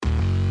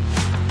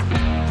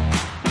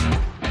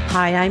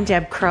Hi, I'm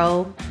Deb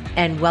Crow,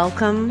 and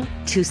welcome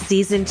to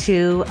Season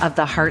 2 of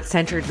the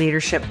Heart-Centered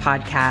Leadership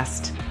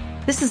Podcast.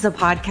 This is a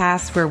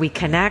podcast where we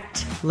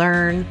connect,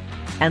 learn,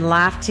 and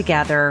laugh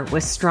together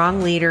with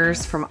strong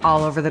leaders from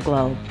all over the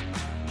globe.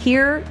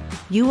 Here,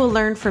 you will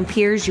learn from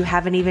peers you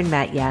haven't even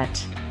met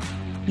yet.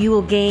 You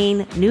will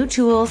gain new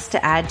tools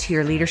to add to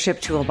your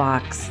leadership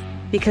toolbox,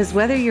 because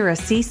whether you're a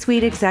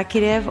C-suite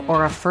executive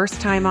or a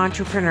first-time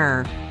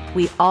entrepreneur,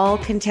 we all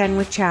contend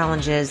with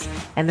challenges,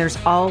 and there's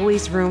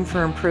always room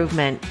for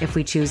improvement if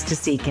we choose to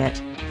seek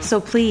it. So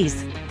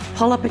please,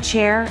 pull up a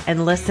chair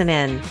and listen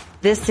in.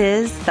 This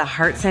is the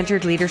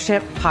Heart-Centered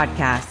Leadership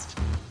Podcast.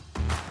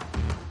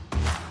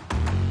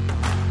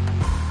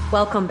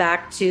 Welcome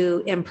back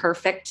to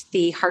Imperfect,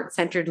 the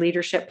Heart-Centered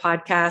Leadership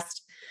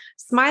Podcast.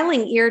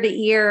 Smiling ear to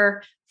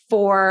ear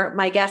for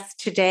my guest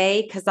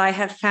today, because I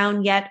have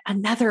found yet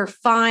another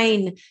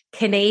fine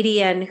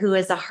Canadian who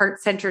is a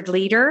heart-centered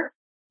leader.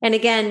 And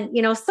again,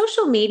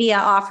 social media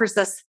offers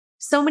us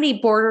so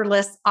many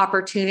borderless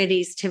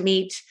opportunities to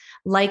meet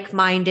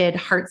like-minded,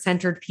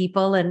 heart-centered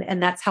people.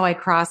 And that's how I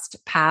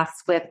crossed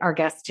paths with our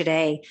guest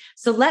today.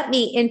 So let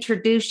me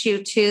introduce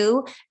you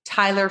to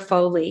Tyler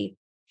Foley.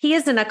 He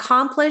is an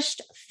accomplished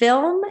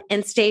film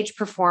and stage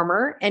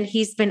performer, and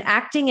he's been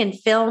acting in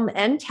film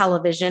and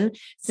television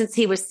since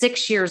he was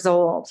 6 years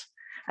old.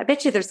 I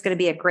bet you there's going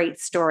to be a great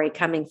story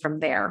coming from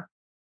there.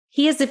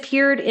 He has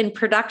appeared in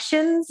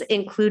productions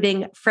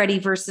including Freddie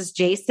vs.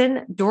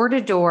 Jason, Door to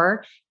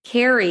Door,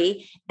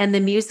 Carrie, and the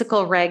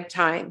musical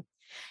Ragtime.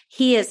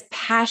 He is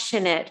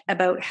passionate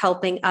about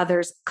helping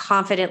others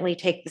confidently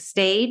take the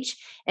stage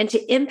and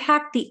to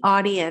impact the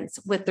audience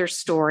with their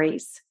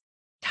stories.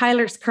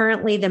 Tyler's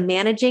currently the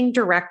managing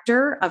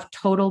director of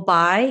Total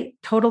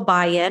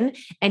Buy-In,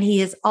 and he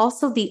is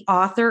also the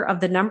author of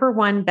the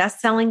 #1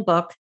 best-selling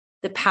book,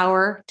 The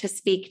Power to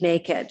Speak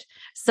Naked.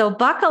 So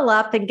buckle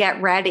up and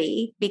get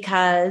ready,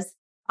 because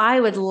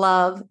I would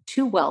love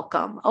to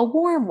welcome a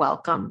warm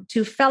welcome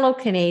to fellow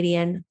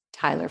Canadian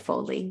Tyler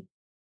Foley.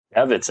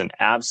 Ev, it's an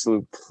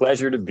absolute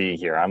pleasure to be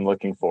here. I'm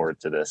looking forward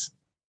to this.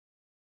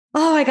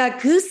 Oh, I got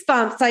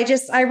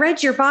goosebumps. I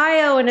read your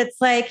bio and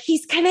it's like,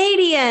 he's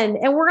Canadian,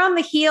 and we're on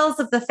the heels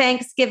of the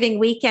Thanksgiving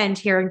weekend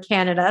here in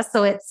Canada.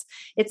 So it's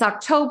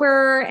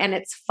October and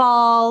it's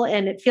fall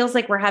and it feels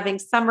like we're having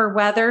summer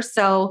weather.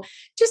 So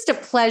just a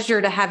pleasure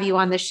to have you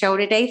on the show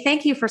today.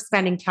 Thank you for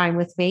spending time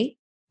with me.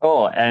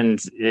 Oh, and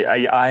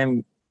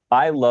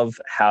I love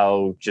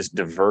how just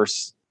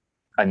diverse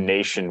a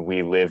nation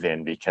we live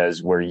in,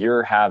 because where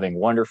you're having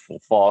wonderful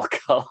fall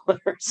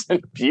colors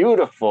and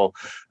beautiful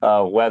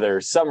weather,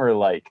 summer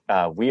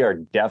we are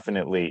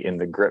definitely in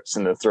the grips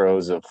and the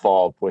throes of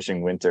fall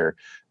pushing winter.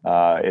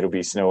 It'll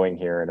be snowing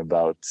here in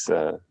about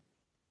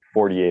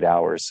 48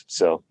 hours.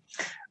 So,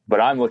 but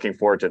I'm looking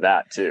forward to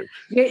that too.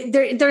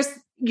 There's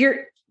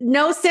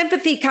no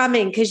sympathy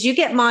coming, because you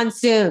get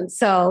monsoon.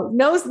 So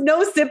no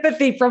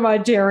sympathy from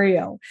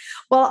Ontario.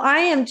 Well, I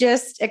am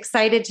just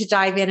excited to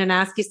dive in and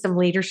ask you some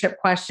leadership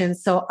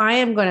questions. So I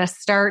am going to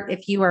start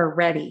if you are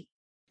ready.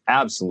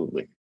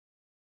 Absolutely.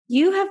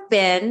 You have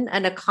been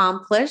an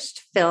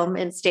accomplished film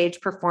and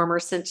stage performer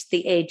since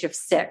the age of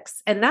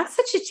 6. And that's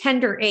such a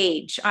tender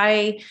age.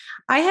 I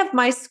have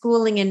my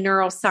schooling in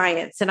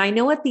neuroscience, and I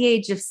know at the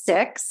age of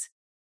 6,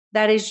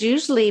 that is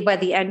usually by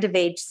the end of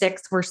age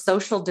 6 where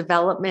social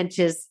development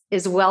is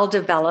well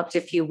developed,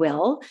 if you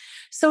will.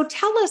 So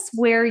tell us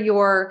where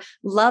your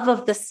love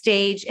of the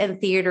stage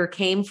and theater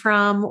came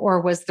from,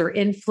 or was there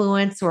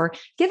influence, or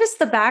give us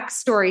the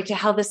backstory to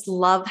how this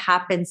love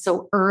happened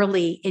so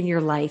early in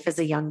your life as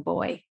a young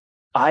boy.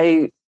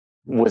 I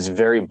was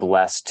very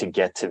blessed to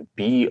get to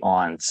be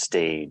on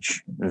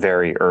stage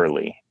very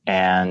early.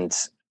 And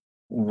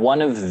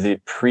one of the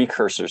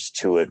precursors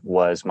to it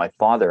was my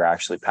father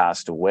actually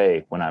passed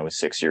away when I was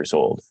 6 years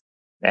old.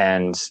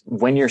 And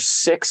when you're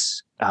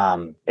 6,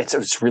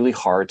 it's really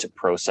hard to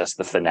process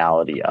the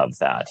finality of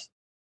that.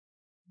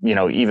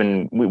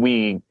 Even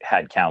we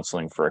had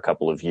counseling for a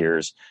couple of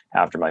years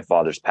after my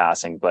father's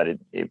passing, but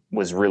it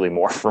was really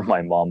more for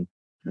my mom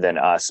than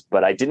us.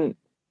 But I didn't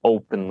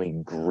openly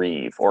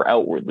grieve or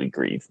outwardly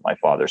grieve my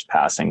father's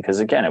passing, because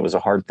again, it was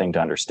a hard thing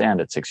to understand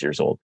at 6 years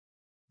old.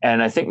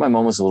 And I think my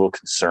mom was a little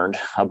concerned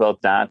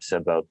about that,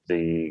 about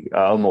the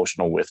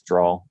emotional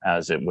withdrawal,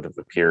 as it would have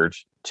appeared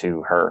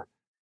to her.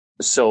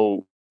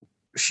 So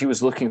she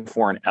was looking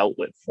for an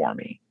outlet for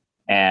me.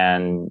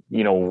 And,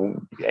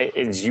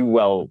 as you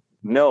well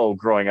know,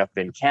 growing up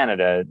in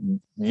Canada,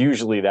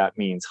 usually that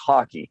means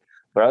hockey.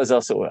 But I was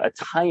also a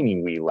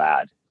tiny wee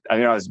lad. I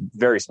mean, I was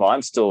very small.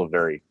 I'm still a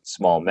very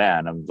small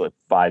man. I'm like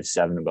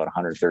 5'7", about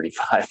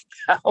 135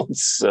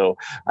 pounds. So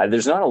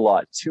there's not a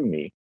lot to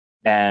me.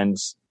 And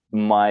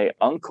my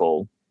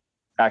uncle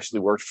actually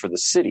worked for the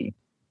city,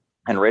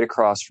 and right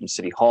across from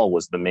City Hall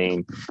was the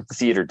main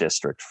theater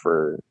district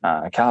for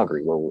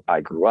Calgary, where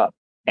I grew up.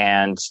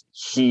 And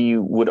he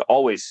would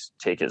always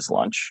take his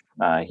lunch.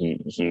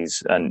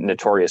 He's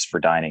notorious for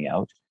dining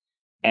out.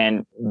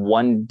 And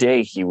one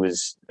day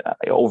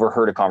I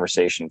overheard a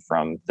conversation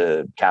from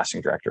the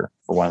casting director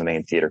for one of the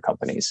main theater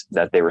companies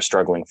that they were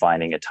struggling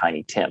finding a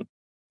Tiny Tim.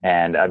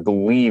 And I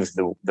believe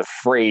the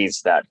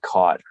phrase that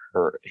caught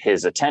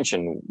his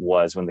attention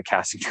was when the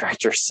casting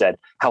director said,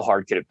 how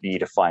hard could it be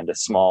to find a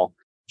small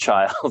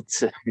child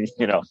to,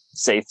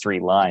 say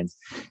 3 lines?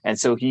 And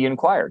so he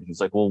inquired.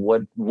 He's like, well,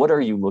 what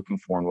are you looking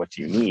for and what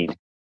do you need?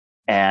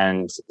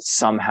 And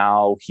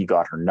somehow he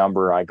got her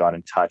number. I got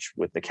in touch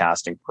with the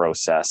casting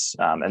process.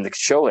 And the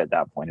show at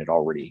that point had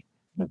already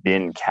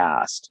been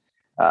cast,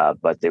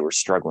 but they were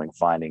struggling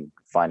finding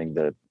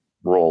the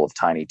role of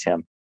Tiny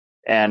Tim.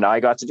 And I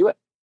got to do it.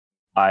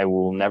 I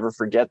will never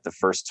forget the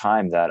first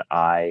time that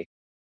I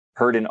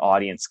heard an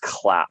audience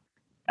clap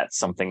at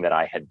something that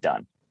I had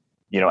done.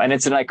 And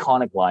it's an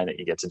iconic line that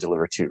you get to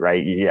deliver to,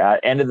 right? Yeah,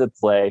 end of the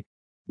play,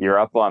 you're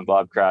up on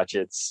Bob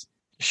Cratchit's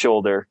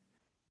shoulder,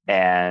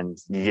 and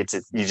you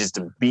just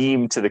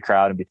beam to the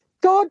crowd and be,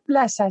 God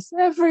bless us,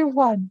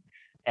 everyone.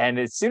 And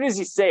as soon as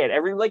you say it,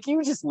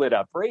 you just lit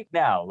up right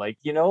now.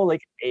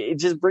 It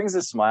just brings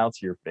a smile to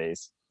your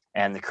face.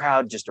 And the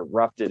crowd just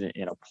erupted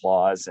in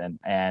applause.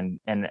 And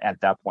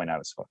at that point I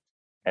was hooked.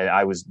 And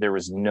there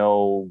was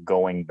no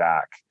going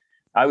back.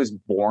 I was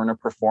born a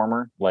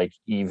performer.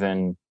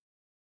 Even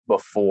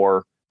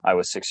before I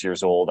was 6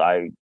 years old,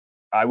 I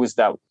was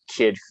that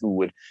kid who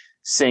would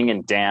sing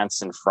and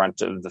dance in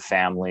front of the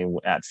family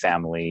at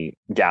family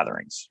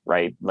gatherings,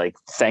 right? Like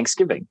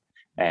Thanksgiving,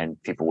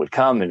 and people would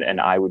come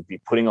and I would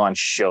be putting on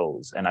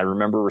shows. And I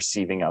remember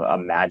receiving a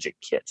magic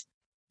kit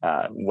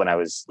when I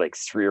was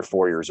 3 or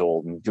 4 years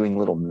old, and doing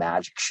little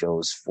magic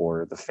shows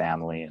for the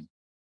family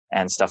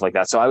and stuff like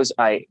that. So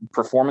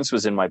performance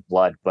was in my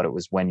blood, but it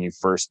was when you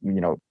first,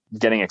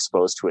 getting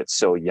exposed to it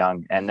so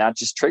young, and that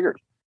just triggered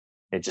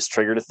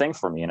a thing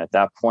for me. And at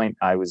that point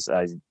I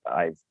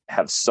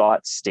have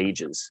sought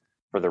stages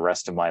for the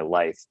rest of my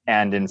life.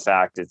 And in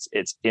fact,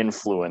 it's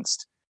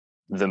influenced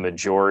the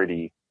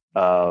majority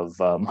of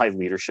my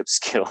leadership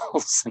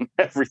skills, and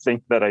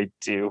everything that I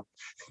do,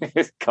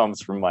 it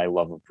comes from my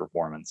love of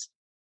performance.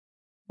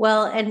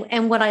 Well,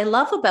 and what I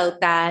love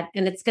about that,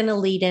 and it's going to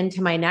lead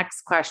into my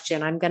next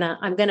question. I'm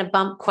gonna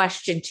bump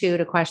question 2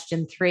 to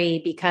question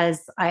 3,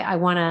 because I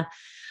want to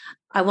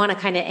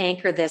kind of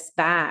anchor this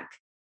back.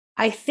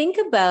 I think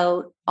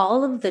about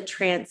all of the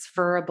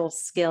transferable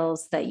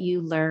skills that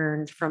you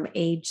learned from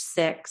age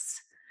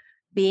 6,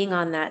 being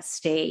on that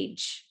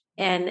stage,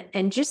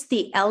 and just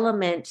the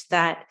element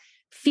that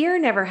fear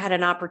never had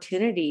an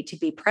opportunity to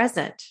be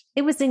present.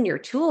 It was in your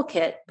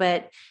toolkit,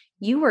 but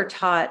you were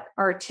taught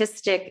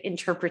artistic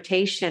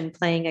interpretation,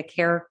 playing a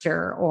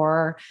character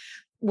or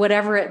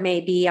whatever it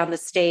may be on the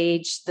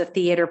stage, the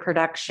theater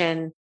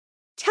production.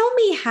 Tell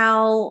me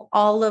how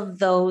all of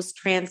those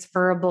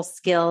transferable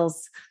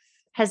skills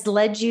has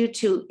led you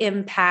to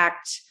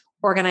impact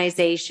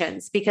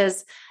organizations,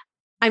 because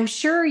I'm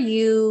sure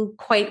you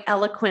quite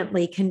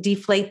eloquently can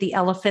deflate the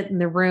elephant in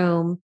the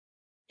room.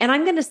 And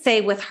I'm going to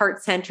say, with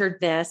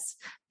heart-centeredness,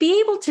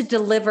 be able to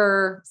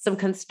deliver some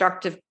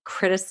constructive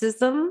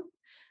criticism,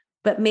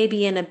 but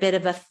maybe in a bit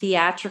of a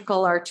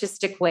theatrical,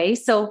 artistic way.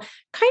 So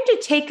kind of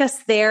take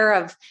us there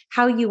of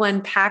how you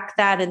unpack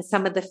that and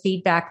some of the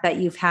feedback that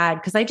you've had,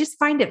 because I just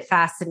find it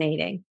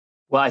fascinating.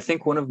 Well, I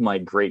think one of my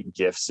great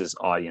gifts is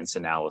audience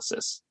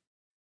analysis.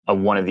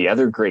 One of the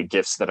other great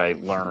gifts that I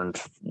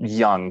learned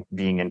young,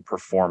 being in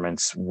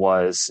performance,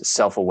 was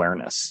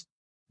self-awareness.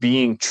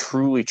 Being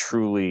truly,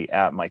 truly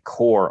at my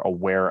core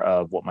aware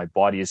of what my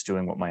body is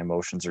doing, what my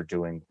emotions are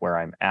doing, where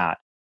I'm at.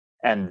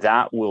 And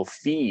that will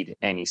feed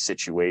any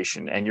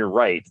situation. And you're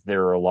right,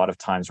 there are a lot of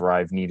times where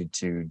I've needed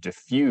to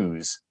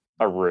diffuse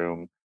a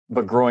room.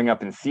 But growing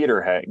up in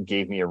theater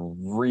gave me a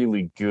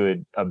really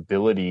good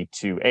ability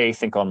to,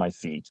 think on my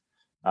feet,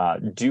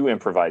 do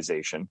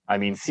improvisation. I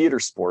mean,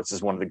 theater sports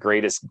is one of the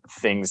greatest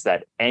things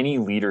that any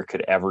leader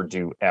could ever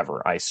do,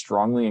 ever. I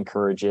strongly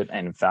encourage it.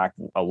 And in fact,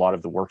 a lot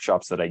of the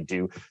workshops that I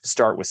do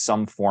start with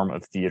some form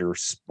of theater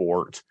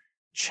sport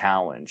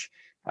challenge.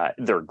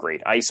 They're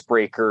great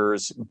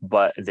icebreakers,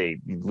 but they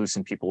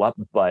loosen people up.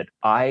 But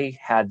I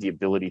had the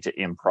ability to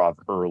improv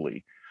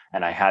early,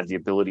 and I had the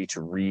ability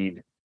to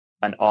read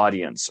an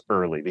audience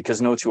early,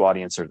 because no two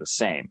audiences are the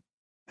same.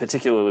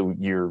 Particularly,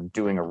 when you're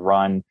doing a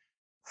run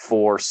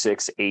 4,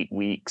 6, 8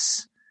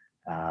 weeks.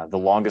 The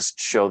longest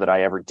show that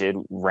I ever did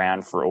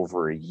ran for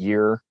over a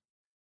year.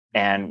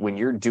 And when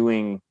you're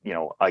doing,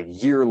 a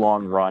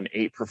year-long run,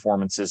 8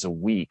 performances a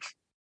week,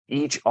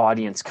 each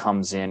audience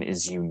comes in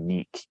is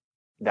unique.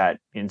 That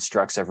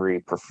instructs every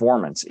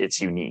performance.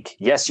 It's unique.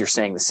 Yes, you're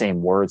saying the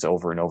same words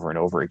over and over and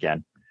over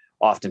again,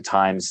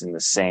 oftentimes in the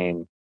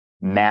same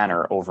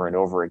manner over and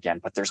over again,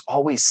 but there's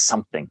always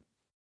something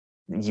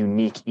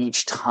unique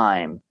each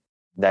time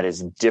that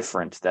is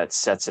different, that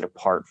sets it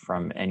apart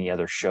from any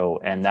other show.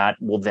 And that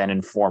will then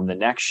inform the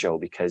next show,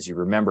 because you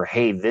remember,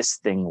 hey, this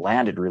thing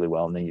landed really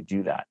well, and then you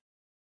do that.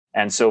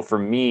 And so for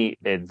me,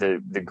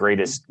 the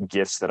greatest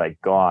gifts that I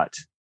got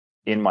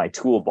in my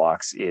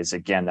toolbox is,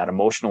 again, that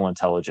emotional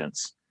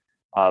intelligence,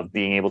 of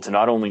being able to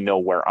not only know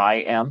where I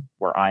am,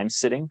 where I'm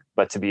sitting,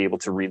 but to be able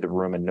to read the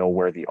room and know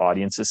where the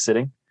audience is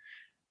sitting,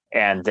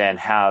 and then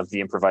have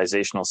the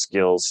improvisational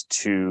skills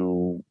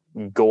to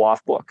go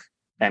off book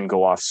and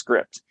go off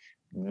script.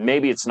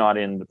 Maybe it's not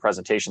in the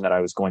presentation that I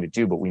was going to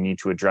do, but we need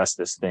to address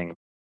this thing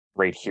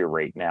right here,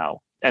 right now.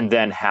 And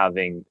then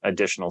having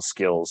additional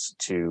skills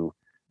to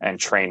and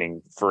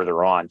training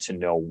further on to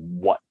know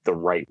what the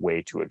right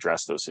way to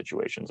address those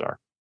situations are.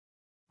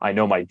 I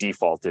know my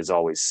default is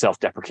always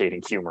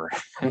self-deprecating humor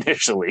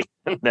initially,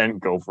 and then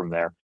go from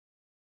there.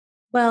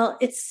 Well,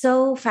 it's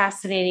so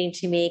fascinating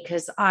to me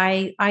because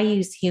I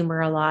use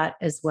humor a lot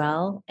as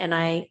well. And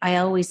I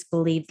always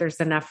believe there's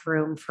enough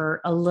room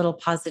for a little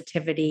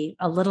positivity,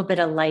 a little bit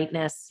of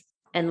lightness,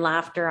 and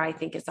laughter, I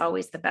think, is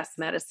always the best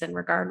medicine,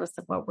 regardless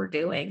of what we're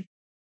doing.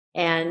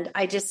 And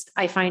I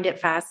find it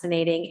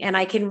fascinating. And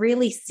I can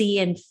really see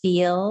and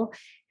feel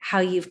how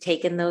you've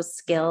taken those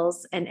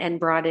skills and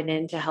brought it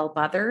in to help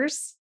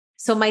others.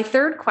 So my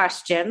third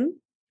question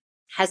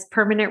has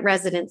permanent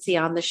residency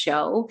on the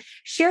show.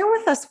 Share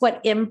with us what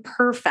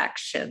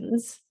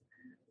imperfections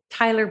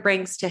Tyler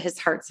brings to his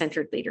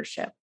heart-centered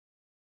leadership.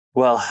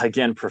 Well,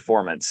 again,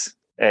 performance.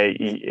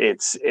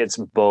 It's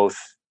both,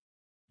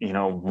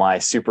 my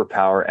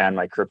superpower and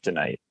my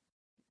kryptonite,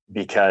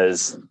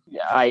 because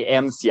I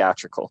am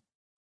theatrical,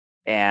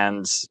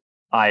 and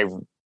I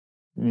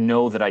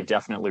know that I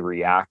definitely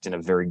react in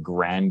a very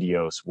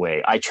grandiose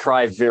way. I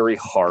try very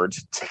hard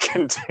to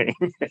contain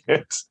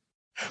it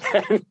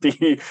and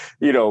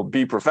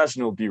be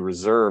professional, be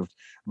reserved.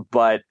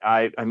 But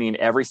I mean,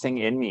 everything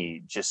in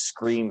me just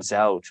screams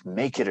out,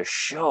 make it a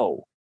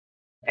show.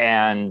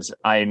 And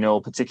I know,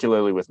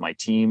 particularly with my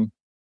team,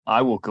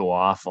 I will go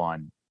off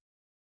on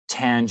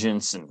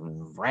tangents and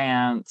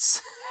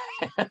rants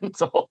and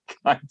all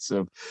kinds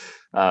of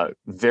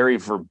very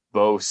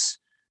verbose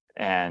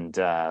and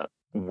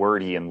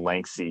wordy and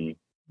lengthy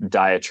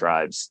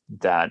diatribes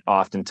that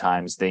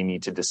oftentimes they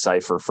need to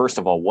decipher. First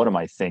of all, what am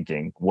I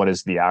thinking? What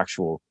is the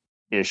actual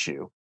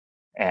issue?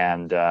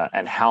 And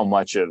how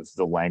much of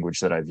the language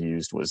that I've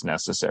used was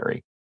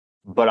necessary.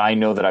 But I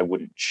know that I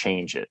wouldn't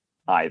change it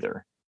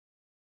either,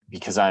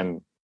 because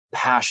I'm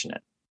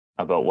passionate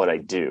about what I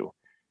do.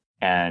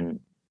 And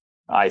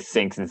I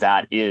think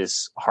that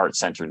is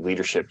heart-centered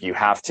leadership. You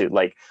have to,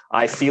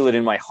 I feel it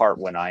in my heart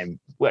when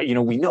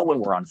we know when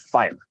we're on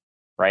fire,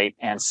 right?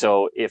 And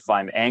so if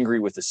I'm angry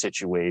with the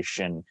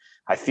situation,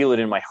 I feel it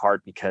in my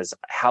heart, because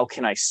how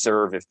can I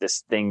serve if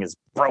this thing is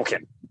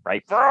broken,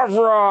 right?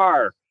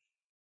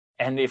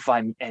 And if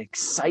I'm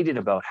excited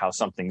about how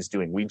something's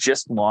doing, we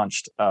just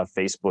launched a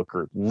Facebook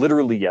group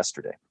literally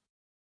yesterday,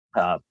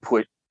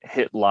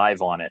 hit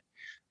live on it.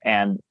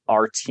 And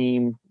our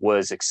team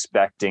was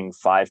expecting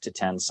 5 to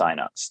 10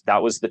 signups.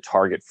 That was the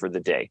target for the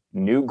day.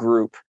 New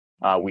group.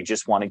 We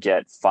just want to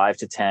get 5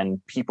 to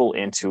 10 people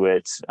into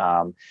it.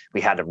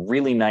 We had a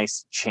really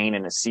nice chain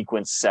and a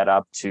sequence set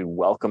up to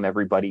welcome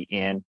everybody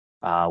in.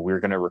 We're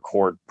going to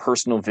record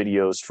personal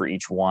videos for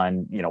each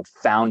one.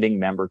 Founding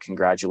member,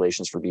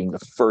 congratulations for being the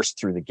first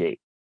through the gate.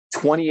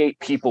 28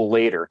 people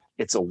later,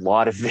 it's a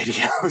lot of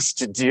videos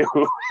to do.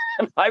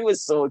 And I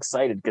was so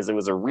excited because it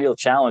was a real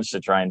challenge to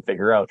try and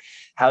figure out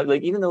how,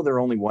 even though there are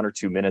only 1 or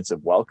 2 minutes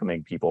of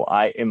welcoming people,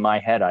 in my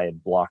head, I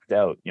had blocked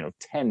out,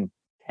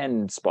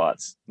 10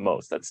 spots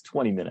most. That's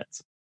 20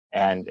 minutes.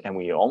 And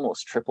we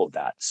almost tripled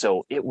that.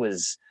 So it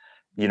was,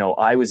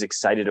 I was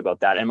excited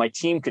about that. And my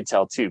team could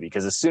tell too,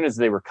 because as soon as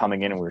they were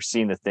coming in and we were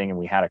seeing the thing and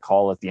we had a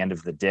call at the end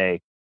of the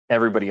day,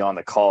 everybody on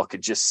the call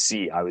could just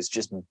see I was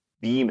just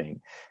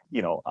beaming.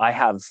 I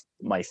have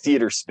my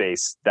theater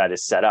space that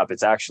is set up.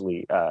 It's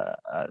actually a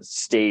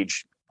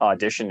stage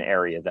audition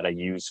area that I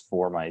use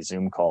for my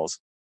Zoom calls,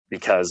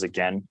 because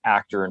again,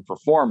 actor and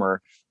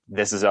performer,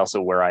 this is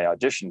also where I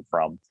audition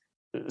from.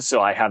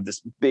 So I have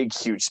this big,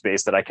 huge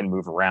space that I can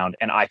move around,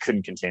 and I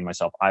couldn't contain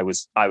myself. I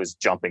was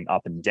jumping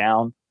up and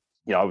down.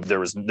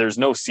 There's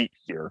no seat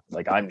here.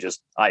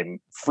 I'm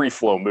free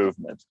flow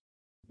movement.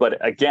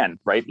 But again,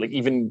 right?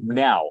 Even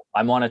now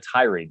I'm on a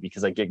tirade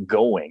because I get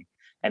going,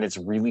 and it's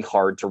really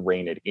hard to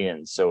rein it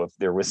in. So if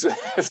there was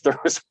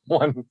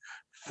one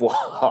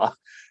flaw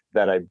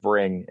that I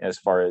bring as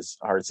far as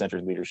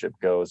heart-centered leadership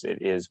goes,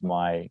 it is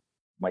my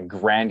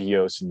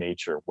grandiose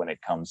nature when it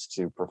comes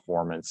to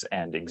performance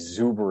and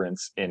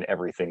exuberance in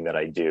everything that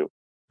I do.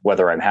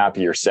 Whether I'm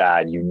happy or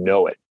sad,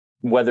 it.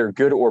 Whether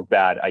good or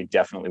bad, I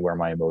definitely wear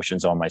my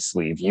emotions on my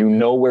sleeve. You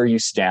know where you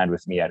stand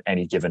with me at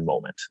any given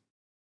moment.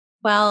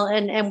 Well,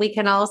 and we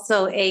can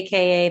also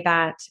AKA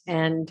that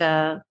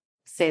and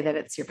say that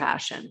it's your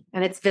passion,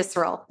 and it's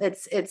visceral.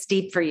 It's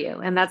deep for you,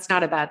 and that's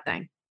not a bad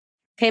thing.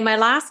 Okay, my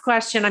last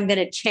question I'm going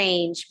to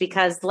change,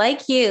 because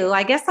like you,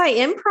 I guess I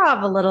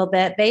improv a little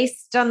bit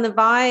based on the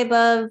vibe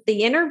of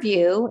the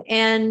interview,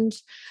 and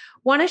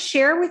want to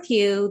share with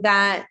you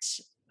that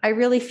I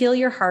really feel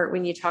your heart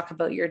when you talk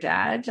about your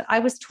dad. I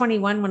was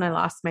 21 when I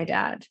lost my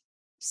dad.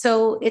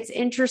 So it's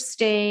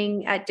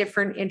interesting at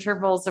different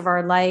intervals of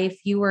our life.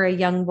 You were a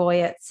young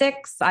boy at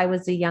 6. I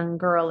was a young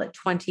girl at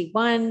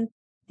 21.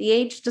 The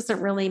age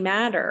doesn't really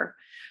matter.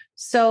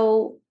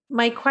 So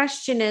my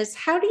question is,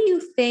 how do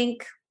you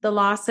think the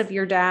loss of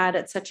your dad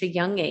at such a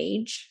young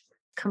age,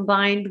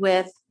 combined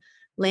with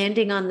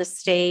landing on the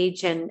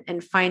stage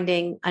and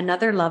finding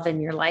another love in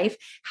your life,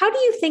 how do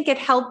you think it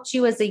helped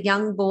you as a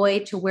young boy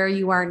to where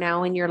you are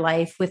now in your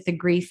life with the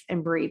grief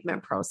and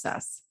bereavement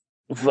process?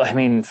 I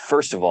mean,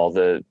 first of all,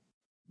 the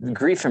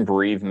grief and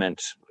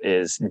bereavement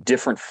is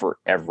different for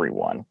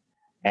everyone,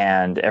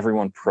 and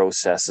everyone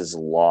processes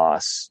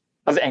loss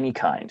of any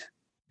kind,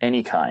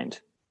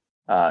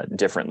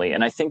 differently.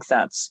 And I think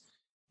that's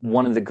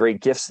one of the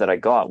great gifts that I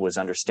got, was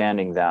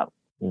understanding that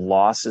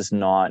loss is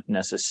not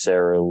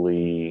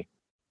necessarily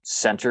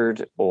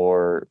centered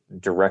or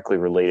directly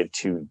related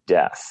to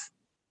death.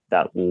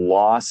 That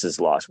loss is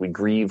loss. We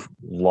grieve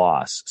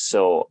loss.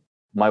 So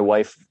my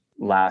wife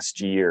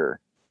last year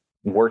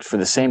worked for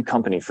the same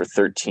company for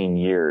 13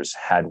 years,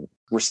 had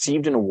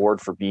received an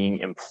award for being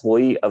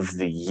Employee of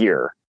the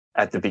Year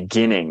at the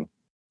beginning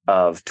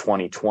of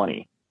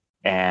 2020.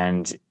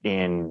 And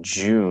in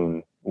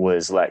June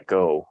was let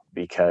go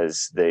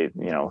because they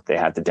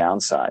had to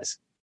downsize.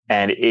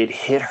 And it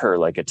hit her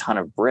like a ton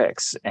of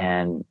bricks.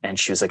 And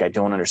she was like, I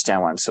don't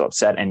understand why I'm so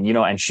upset. And,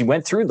 and she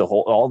went through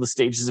all the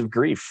stages of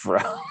grief,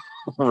 from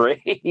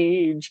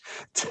rage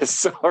to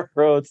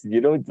sorrow,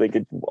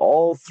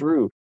 all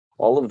through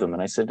all of them.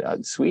 And I said,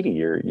 sweetie,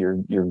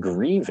 you're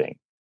grieving.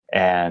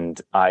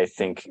 And I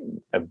think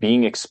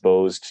being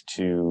exposed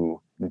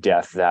to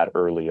death that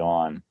early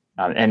on,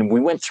 and we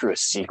went through a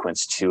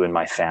sequence too in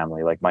my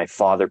family. Like, my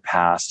father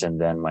passed,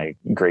 and then my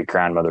great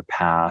grandmother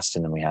passed,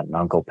 and then we had an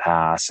uncle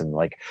pass. And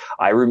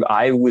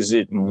I was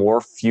at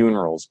more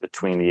funerals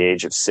between the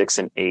age of 6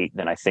 and 8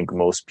 than I think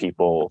most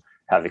people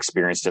have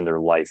experienced in their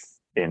life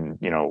in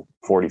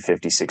 40,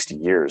 50, 60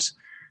 years.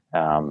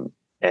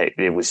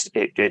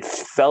 It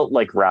felt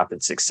like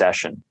rapid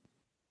succession.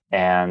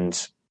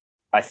 And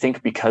I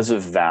think because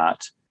of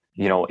that,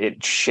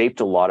 it shaped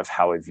a lot of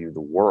how I view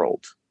the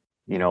world,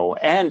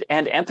 and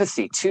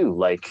empathy too.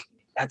 Like,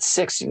 at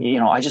 6,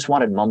 I just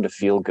wanted mom to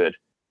feel good.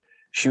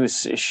 She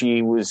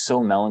was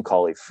so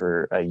melancholy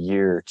for a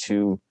year or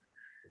two,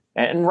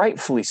 and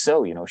rightfully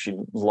so. She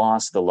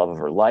lost the love of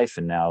her life,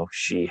 and now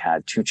she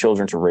had 2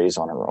 children to raise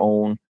on her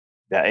own.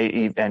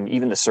 And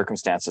even the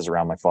circumstances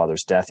around my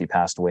father's death, he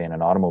passed away in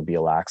an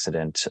automobile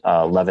accident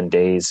 11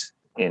 days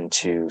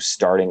into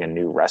starting a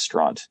new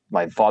restaurant.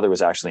 My father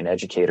was actually an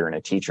educator and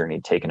a teacher, and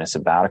he'd taken a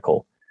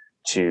sabbatical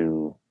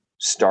to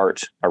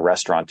start a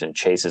restaurant and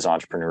chase his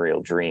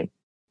entrepreneurial dream.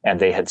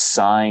 And they had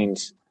signed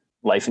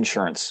life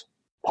insurance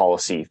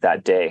policy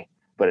that day,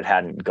 but it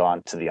hadn't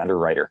gone to the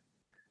underwriter.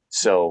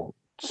 So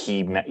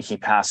he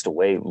passed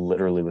away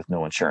literally with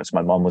no insurance.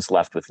 My mom was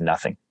left with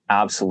nothing,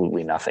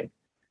 absolutely nothing.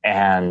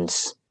 And,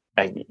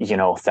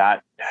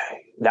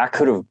 that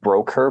could have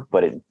broke her,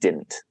 but it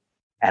didn't.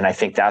 And I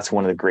think that's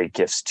one of the great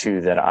gifts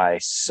too, that I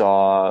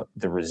saw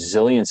the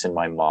resilience in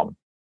my mom,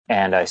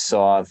 and I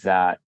saw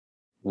that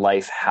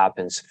life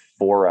happens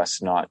for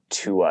us, not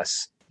to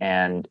us.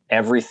 And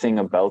everything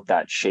about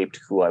that shaped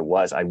who I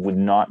was. I would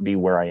not be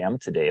where I am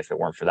today if it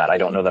weren't for that. I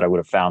don't know that I would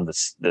have found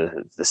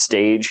the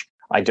stage.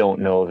 I don't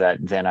know that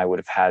then I would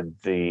have had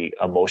the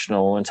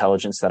emotional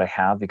intelligence that I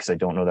have, because I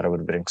don't know that I would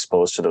have been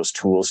exposed to those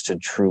tools to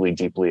truly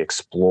deeply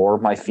explore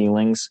my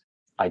feelings.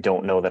 I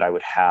don't know that I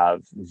would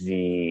have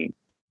the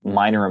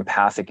minor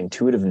empathic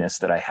intuitiveness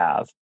that I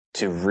have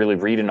to really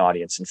read an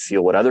audience and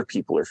feel what other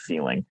people are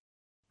feeling.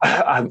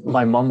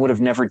 My mom would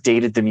have never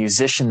dated the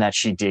musician that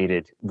she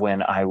dated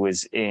when I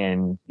was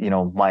in,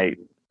 my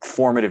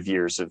formative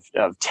years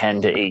of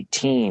 10 to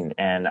 18.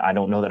 And I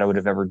don't know that I would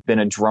have ever been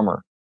a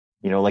drummer.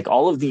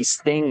 All of these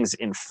things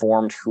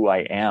informed who I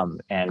am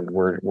and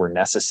were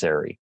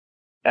necessary.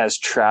 As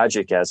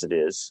tragic as it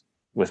is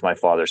with my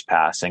father's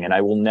passing, and I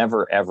will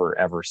never, ever,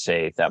 ever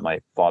say that my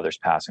father's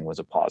passing was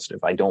a positive.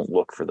 I don't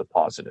look for the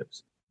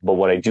positives. But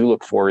what I do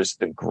look for is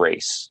the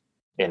grace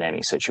in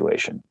any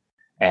situation.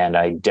 And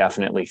I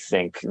definitely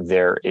think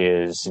there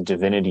is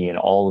divinity in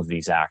all of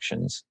these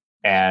actions,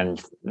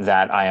 and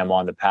that I am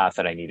on the path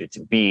that I needed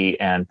to be.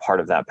 And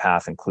part of that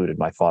path included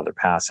my father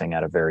passing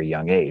at a very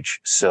young age.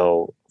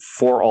 So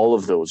for all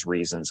of those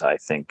reasons, I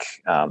think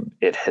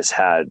it has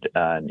had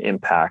an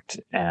impact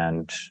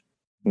and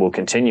will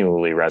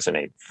continually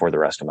resonate for the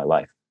rest of my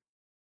life.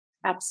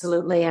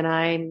 Absolutely.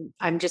 And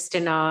I'm just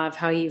in awe of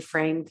how you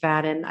framed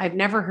that. And I've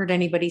never heard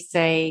anybody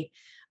say,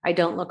 I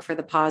don't look for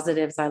the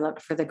positives, I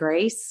look for the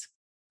grace.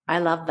 I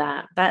love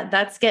that.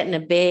 That's getting a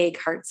big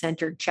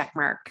heart-centered check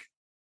mark.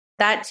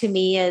 That to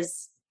me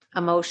is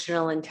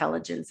emotional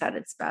intelligence at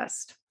its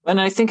best. And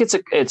I think it's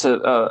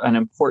an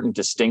important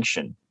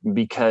distinction,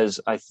 because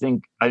I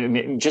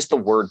mean, just the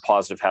word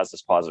positive has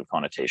this positive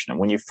connotation. And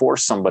when you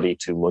force somebody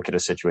to look at a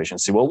situation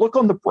and say, well, look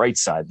on the bright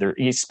side there,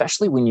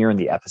 especially when you're in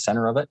the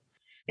epicenter of it,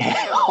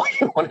 all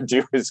you want to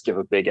do is give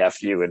a big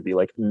F you and be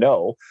like,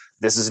 no,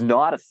 this is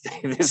not a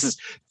thing.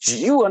 Do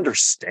you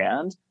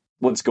understand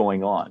what's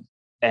going on?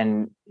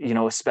 And,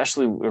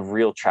 especially with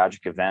real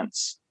tragic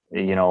events,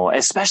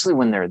 especially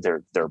when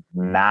they're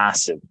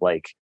massive.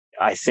 Like,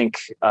 I think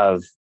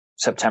of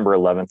September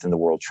 11th and the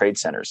World Trade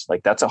Centers.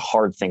 Like, that's a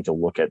hard thing to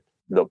look at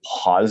the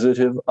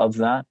positive of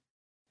that.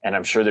 And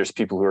I'm sure there's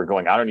people who are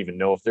going, I don't even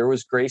know if there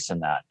was grace in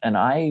that. And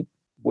I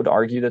would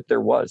argue that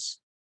there was.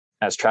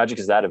 As tragic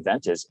as that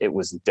event is, it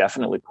was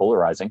definitely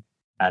polarizing,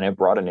 and it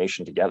brought a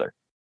nation together.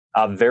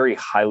 A very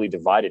highly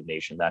divided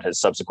nation that has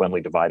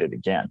subsequently divided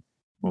again.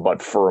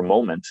 But for a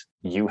moment,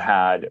 you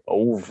had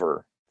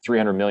over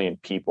 300 million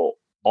people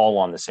all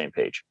on the same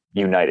page,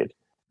 united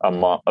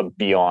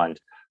beyond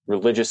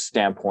religious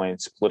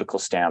standpoints, political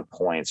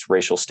standpoints,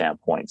 racial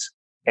standpoints,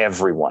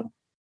 everyone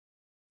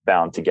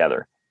bound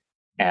together.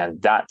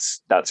 And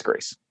that's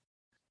grace.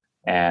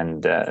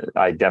 And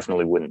I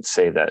definitely wouldn't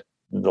say that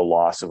the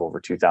loss of over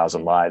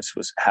 2,000 lives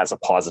has a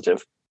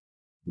positive,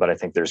 but I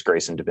think there's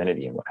grace and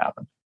divinity in what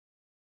happened.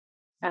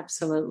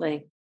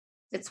 Absolutely.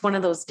 It's one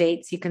of those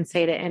dates you can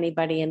say to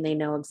anybody and they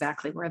know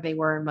exactly where they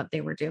were and what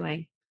they were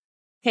doing.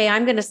 Okay,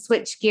 I'm going to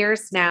switch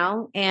gears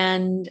now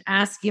and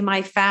ask you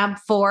my Fab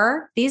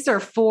Four. These are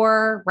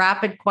 4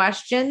 rapid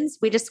questions.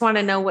 We just want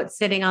to know what's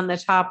sitting on the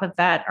top of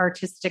that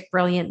artistic,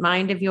 brilliant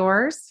mind of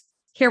yours.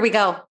 Here we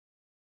go.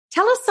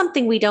 Tell us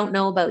something we don't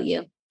know about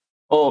you.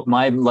 Oh,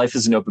 my life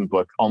is an open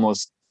book.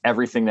 Almost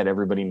everything that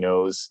everybody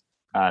knows,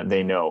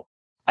 they know.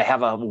 I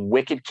have a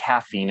wicked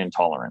caffeine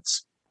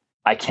intolerance.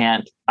 I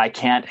can't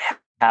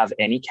have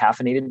any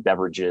caffeinated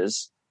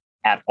beverages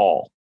at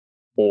all,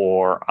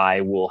 or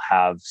I will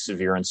have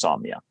severe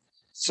insomnia.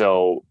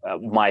 So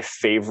my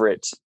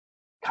favorite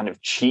kind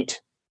of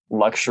cheat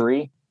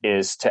luxury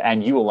is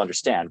and you will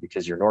understand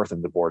because you're north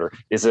of the border,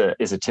 is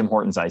a Tim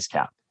Hortons ice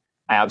cap.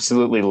 I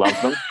absolutely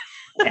love them.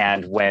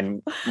 And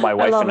when my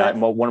wife and I,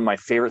 one of my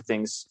favorite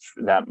things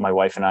that my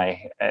wife and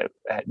I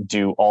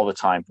do all the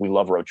time, we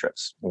love road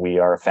trips. We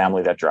are a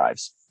family that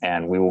drives,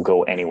 and we will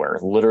go anywhere,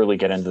 literally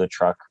get into the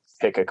truck,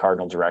 pick a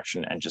cardinal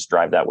direction, and just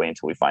drive that way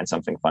until we find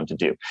something fun to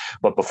do.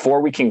 But before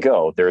we can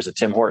go, there's a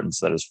Tim Hortons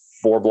that is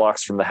 4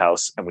 blocks from the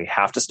house, and we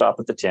have to stop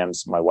at the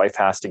Tim's. My wife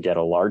has to get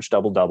a large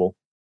double,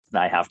 and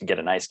I have to get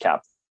an ice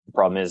cap. The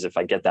problem is, if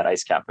I get that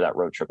ice cap for that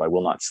road trip, I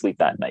will not sleep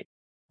that night.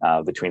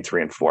 Between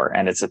 3 and 4.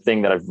 And it's a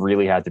thing that I've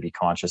really had to be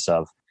conscious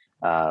of,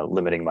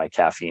 limiting my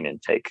caffeine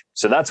intake.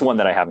 So that's one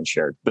that I haven't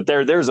shared, but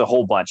there's a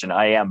whole bunch, and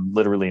I am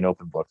literally an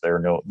open book.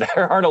 There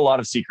aren't a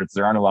lot of secrets.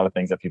 There aren't a lot of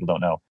things that people don't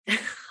know.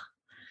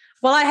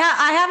 Well, I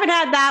haven't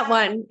had that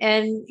one.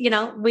 And,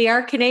 we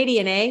are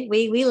Canadian, eh?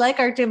 We like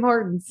our Tim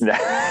Hortons.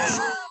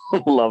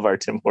 Love our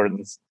Tim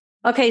Hortons.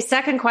 Okay.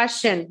 Second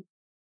question.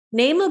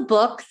 Name a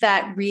book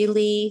that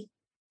really,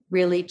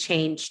 really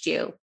changed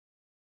you.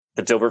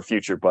 The Dilbert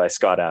Future by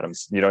Scott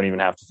Adams. You don't even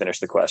have to finish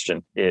the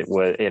question.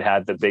 It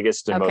had the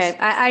biggest and most...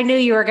 I knew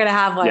you were going to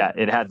have one. Yeah,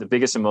 it had the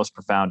biggest and most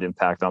profound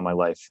impact on my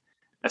life.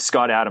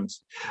 Scott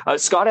Adams.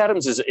 Scott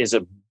Adams is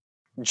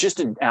just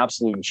an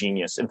absolute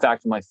genius. In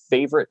fact, my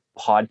favorite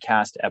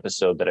podcast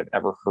episode that I've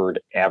ever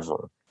heard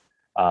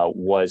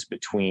was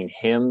between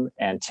him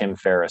and Tim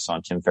Ferriss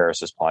on Tim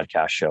Ferriss's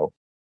podcast show.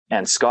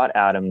 And Scott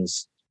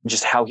Adams,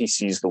 just how he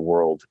sees the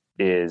world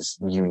is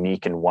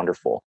unique and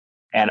wonderful.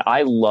 And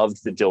I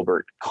loved the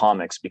Dilbert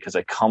comics because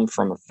I come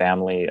from a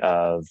family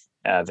of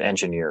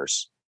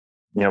engineers,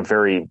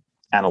 very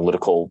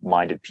analytical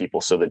minded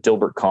people. So the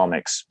Dilbert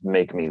comics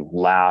make me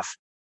laugh.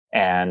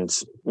 And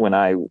when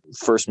I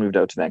first moved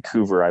out to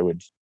Vancouver, I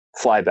would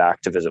fly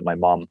back to visit my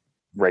mom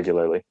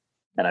regularly.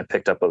 And I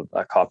picked up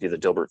a copy of the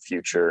Dilbert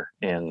Future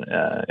in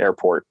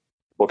airport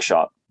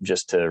bookshop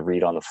just to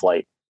read on the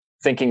flight,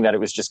 thinking that it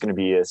was just going to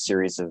be a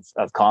series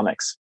of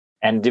comics.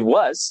 And it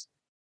was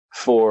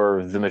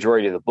for the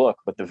majority of the book,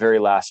 but the very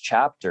last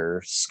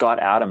chapter, Scott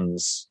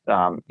Adams,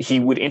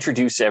 he would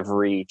introduce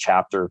every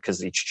chapter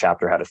because each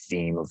chapter had a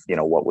theme of,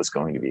 what was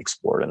going to be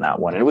explored in that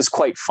one. And it was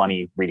quite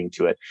funny reading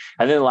to it.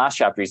 And then the last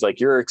chapter, he's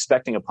like, you're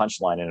expecting a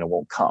punchline and it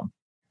won't come.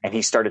 And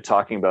he started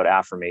talking about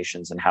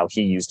affirmations and how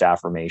he used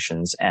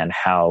affirmations and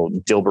how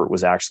Dilbert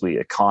was actually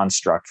a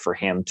construct for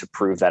him to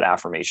prove that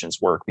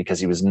affirmations work because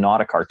he was not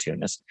a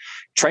cartoonist,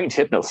 trained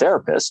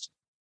hypnotherapist.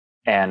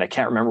 And I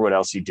can't remember what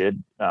else he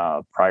did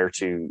prior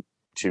to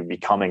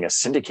becoming a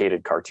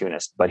syndicated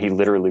cartoonist, but he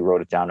literally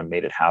wrote it down and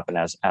made it happen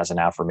as an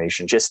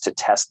affirmation just to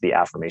test the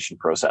affirmation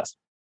process.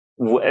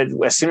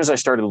 As soon as I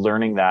started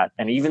learning that,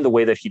 and even the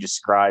way that he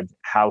described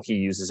how he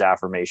uses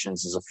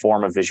affirmations as a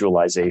form of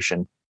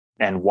visualization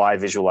and why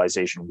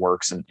visualization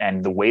works,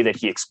 and the way that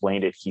he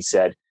explained it, he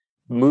said,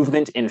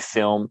 movement in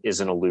film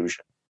is an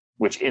illusion,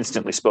 which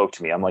instantly spoke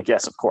to me. I'm like,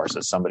 yes, of course,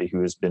 as somebody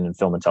who has been in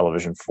film and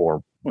television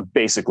for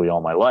basically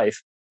all my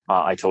life,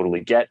 I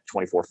totally get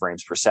 24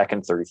 frames per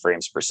second, 30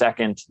 frames per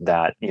second,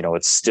 that,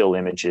 it's still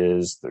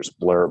images, there's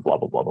blur, blah,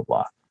 blah, blah, blah,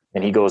 blah.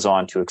 And he goes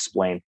on to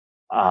explain,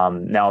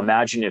 now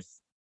imagine if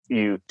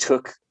you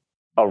took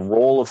a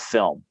roll of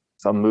film,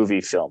 a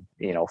movie film,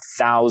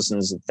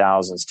 thousands and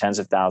thousands, tens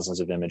of thousands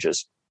of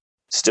images,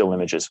 still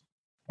images,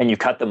 and you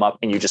cut them up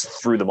and you just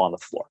threw them on the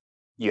floor.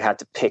 You had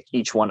to pick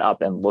each one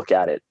up and look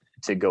at it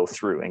to go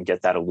through and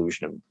get that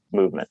illusion of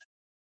movement.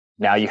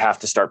 Now you have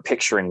to start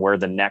picturing where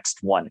the next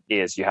one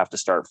is. You have to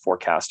start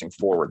forecasting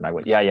forward. And I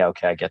went, yeah,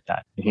 okay, I get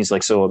that. And he's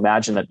like, so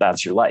imagine that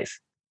that's your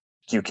life.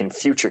 you can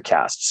future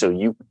cast. So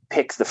you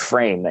pick the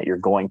frame that you're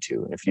going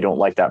to. And if you don't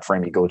like that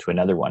frame, you go to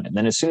another one. And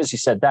then as soon as you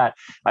said that,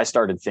 I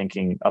started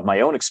thinking of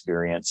my own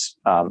experience.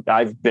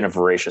 I've been a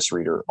voracious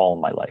reader all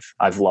my life.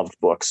 I've loved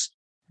books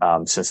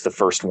since the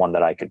first one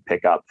that I could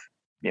pick up,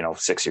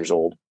 6 years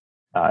old.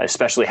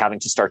 Especially having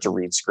to start to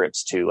read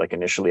scripts too. Like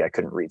initially I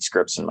couldn't read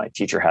scripts and my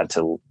teacher had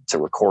to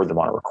record them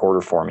on a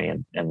recorder for me.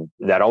 And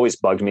that always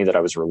bugged me that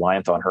I was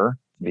reliant on her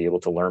to be able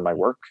to learn my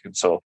work. And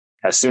so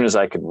as soon as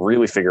I could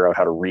really figure out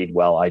how to read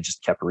well, I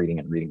just kept reading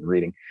and reading and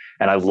reading.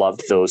 And I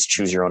loved those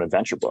choose your own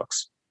adventure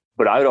books,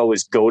 but I would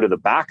always go to the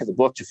back of the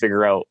book to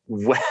figure out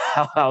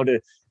how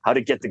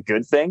to get the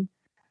good thing,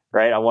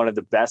 right? I wanted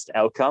the best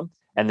outcome.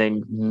 And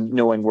then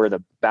knowing where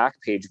the back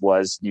page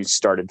was, you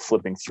started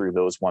flipping through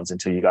those ones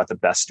until you got the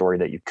best story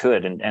that you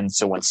could. And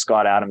so when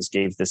Scott Adams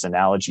gave this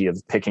analogy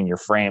of picking your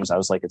frames, I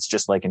was like, it's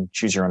just like in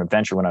Choose Your Own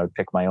Adventure when I would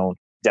pick my own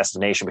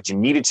destination, but you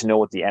needed to know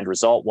what the end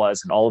result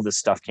was. And all of this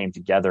stuff came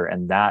together.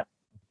 And that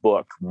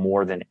book,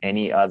 more than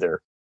any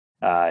other,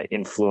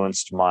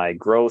 influenced my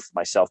growth,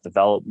 my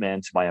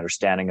self-development, my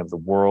understanding of the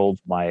world,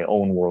 my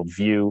own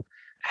worldview,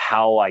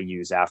 how I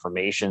use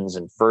affirmations,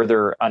 and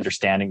further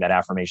understanding that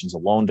affirmations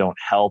alone don't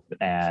help.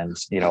 And,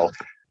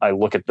 I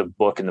look at the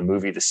book and the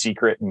movie, The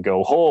Secret, and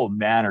go, oh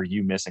man, are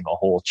you missing a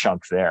whole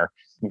chunk there?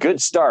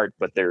 Good start,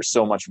 but there's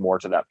so much more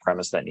to that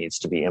premise that needs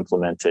to be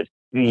implemented,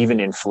 even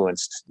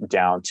influenced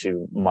down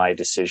to my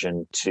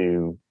decision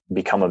to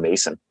become a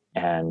Mason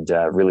and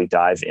really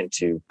dive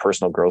into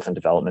personal growth and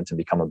development and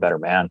become a better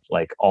man.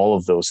 Like all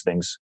of those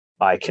things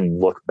I can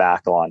look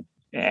back on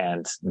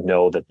and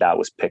know that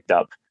was picked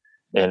up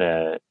in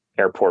a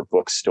airport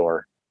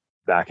bookstore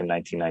back in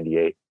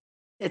 1998.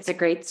 It's a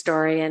great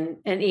story. And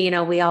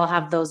we all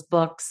have those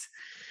books.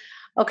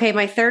 Okay.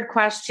 My third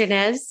question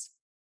is,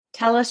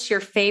 tell us your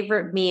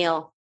favorite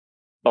meal.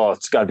 Oh,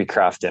 it's got to be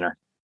Kraft dinner.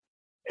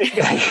 How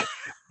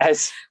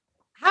did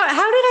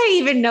I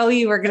even know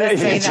you were going to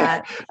say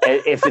that?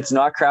 If it's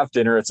not Kraft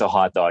dinner, it's a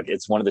hot dog.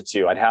 It's one of the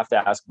two. I'd have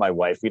to ask my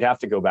wife. We'd have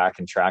to go back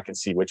and track and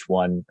see which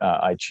one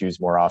I choose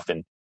more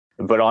often.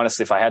 But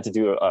honestly, if I had to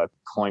do a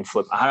coin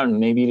flip, I don't know,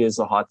 maybe it is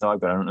a hot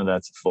dog, but I don't know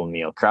that's a full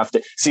meal.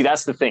 See,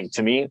 that's the thing.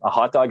 To me, a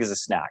hot dog is a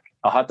snack.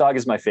 A hot dog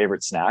is my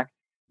favorite snack,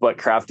 but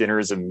Kraft dinner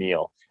is a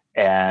meal.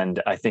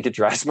 And I think it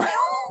drives my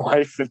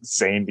wife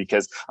insane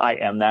because I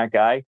am that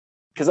guy,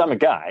 because I'm a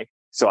guy.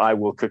 So I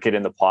will cook it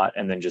in the pot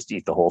and then just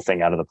eat the whole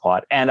thing out of the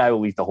pot, and I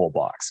will eat the whole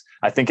box.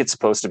 I think it's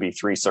supposed to be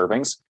 3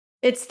 servings.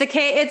 It's the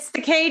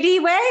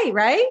KD way,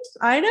 right?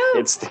 I know.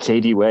 It's the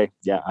KD way.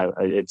 Yeah,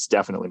 it's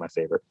definitely my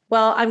favorite.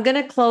 Well, I'm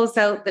going to close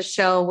out the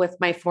show with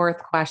my fourth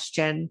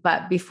question.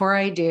 But before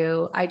I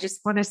do, I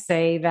just want to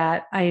say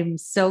that I'm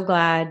so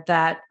glad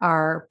that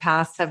our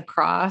paths have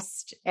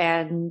crossed,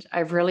 and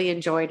I've really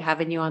enjoyed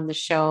having you on the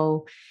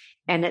show.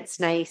 And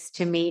it's nice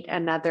to meet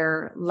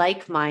another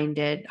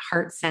like-minded,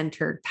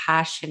 heart-centered,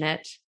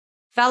 passionate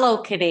fellow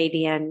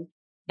Canadian.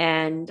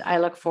 And I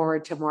look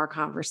forward to more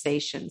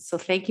conversations. So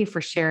thank you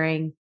for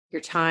sharing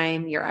your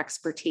time, your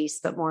expertise,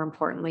 but more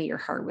importantly, your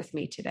heart with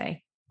me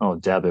today. Oh,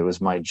 Deb, it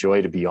was my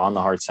joy to be on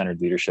the Heart-Centered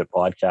Leadership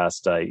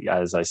podcast.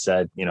 As I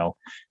said,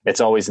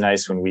 it's always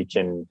nice when we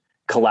can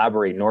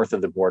collaborate north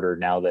of the border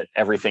now that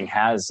everything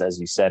has, as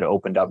you said,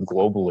 opened up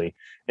globally.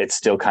 It's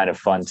still kind of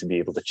fun to be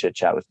able to chit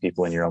chat with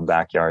people in your own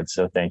backyard.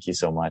 So thank you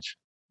so much.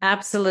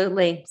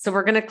 Absolutely. So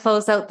we're going to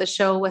close out the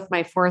show with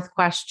my fourth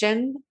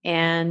question.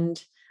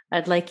 And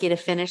I'd like you to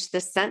finish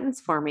this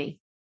sentence for me.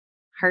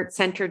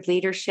 Heart-centered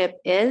leadership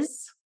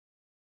is?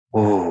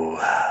 Ooh,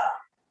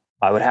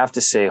 I would have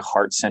to say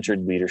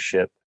heart-centered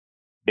leadership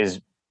is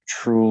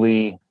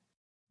truly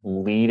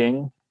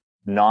leading,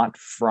 not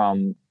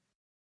from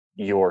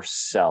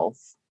yourself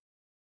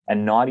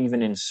and not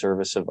even in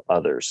service of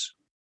others,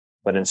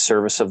 but in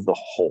service of the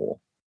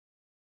whole.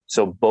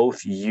 So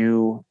both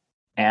you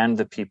and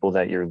the people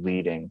that you're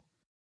leading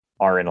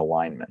are in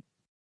alignment.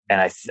 And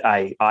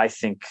I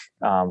think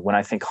when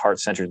I think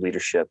heart-centered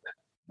leadership,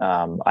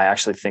 I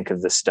actually think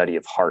of the study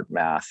of heart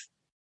math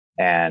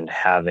and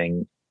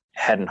having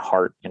head and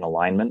heart in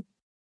alignment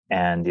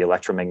and the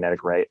electromagnetic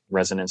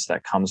resonance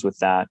that comes with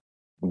that.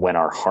 When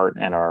our heart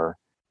and our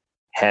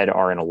head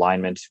are in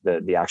alignment,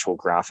 the actual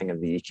graphing of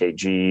the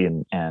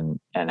EKG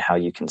and how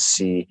you can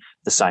see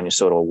the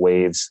sinusoidal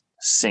waves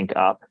sync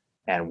up.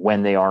 And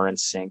when they are in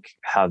sync,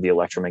 how the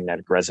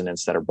electromagnetic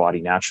resonance that our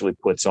body naturally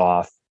puts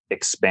off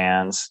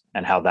expands,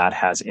 and how that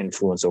has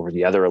influence over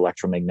the other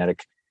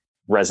electromagnetic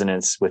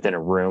resonance within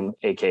a room,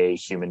 aka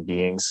human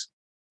beings.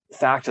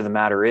 Fact of the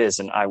matter is,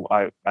 and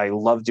I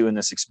love doing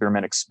this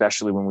experiment,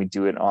 especially when we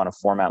do it on a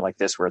format like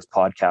this, where it's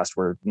podcast,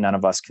 where none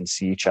of us can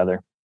see each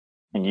other,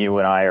 and you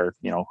and I are,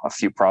 a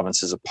few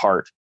provinces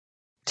apart.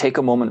 Take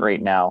a moment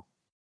right now.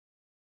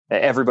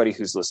 Everybody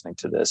who's listening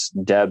to this,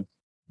 Deb,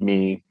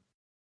 me,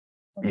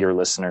 your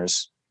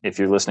listeners, if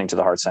you're listening to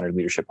the Heart-Centered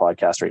Leadership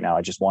podcast right now,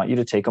 I just want you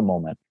to take a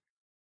moment.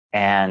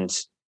 And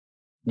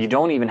you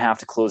don't even have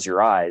to close your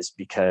eyes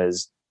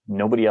because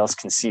nobody else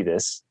can see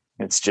this.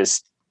 It's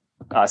just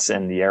us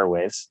and the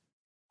airwaves.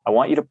 I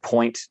want you to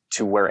point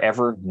to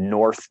wherever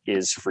north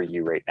is for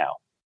you right now.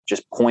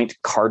 Just point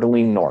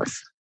cardinally north.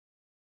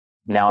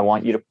 Now I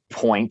want you to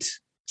point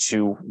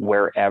to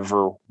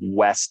wherever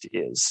west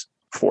is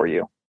for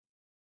you.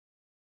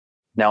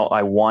 Now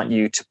I want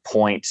you to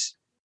point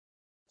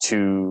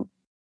to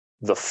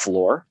the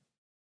floor.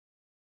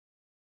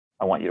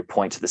 I want you to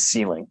point to the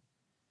ceiling.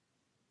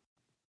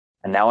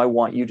 And now I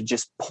want you to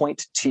just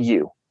point to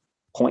you.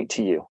 Point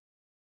to you.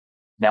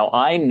 Now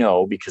I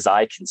know, because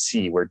I can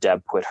see where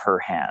Deb put her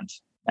hand,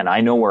 and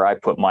I know where I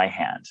put my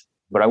hand,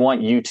 but I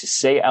want you to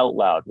say out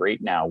loud right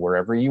now,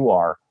 wherever you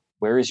are,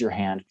 where is your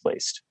hand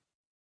placed?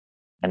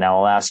 And now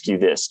I'll ask you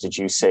this. Did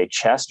you say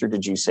chest or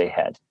did you say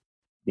head?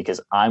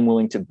 Because I'm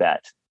willing to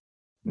bet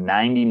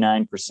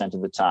 99%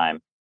 of the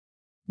time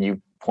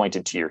you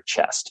pointed to your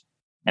chest.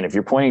 And if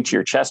you're pointing to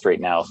your chest right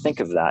now, think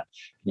of that.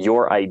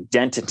 Your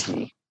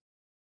identity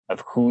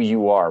of who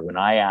you are, when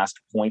I asked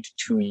point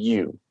to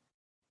you,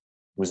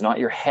 was not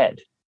your head,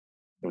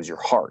 it was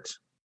your heart.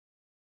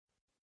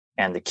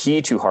 And the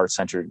key to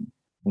heart-centered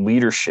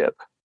leadership,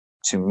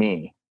 to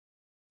me,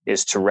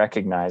 is to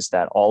recognize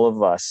that all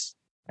of us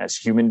as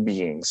human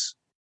beings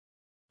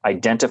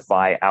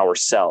identify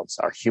ourselves,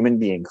 our human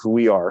being, who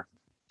we are,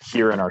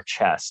 here in our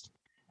chest.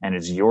 And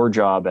it's your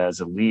job as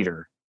a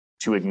leader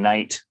to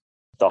ignite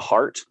the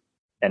heart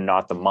and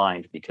not the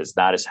mind, because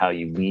that is how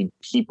you lead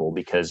people,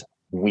 because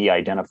we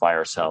identify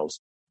ourselves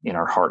in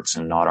our hearts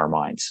and not our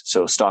minds.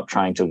 So stop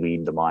trying to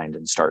lead the mind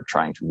and start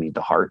trying to lead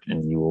the heart,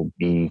 and you will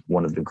be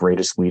one of the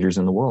greatest leaders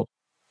in the world.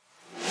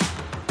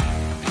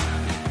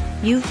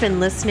 You've been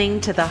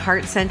listening to the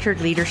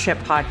Heart-Centered Leadership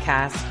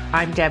Podcast.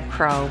 I'm Deb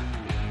Crow.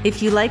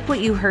 If you like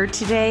what you heard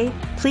today,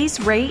 please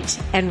rate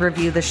and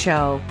review the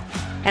show.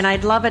 And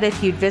I'd love it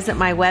if you'd visit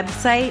my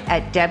website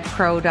at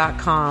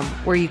debcrow.com,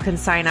 where you can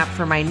sign up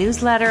for my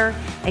newsletter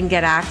and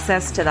get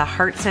access to the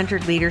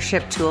Heart-Centered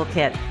Leadership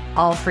Toolkit,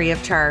 all free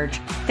of charge.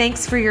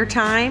 Thanks for your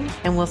time,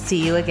 and we'll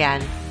see you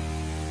again.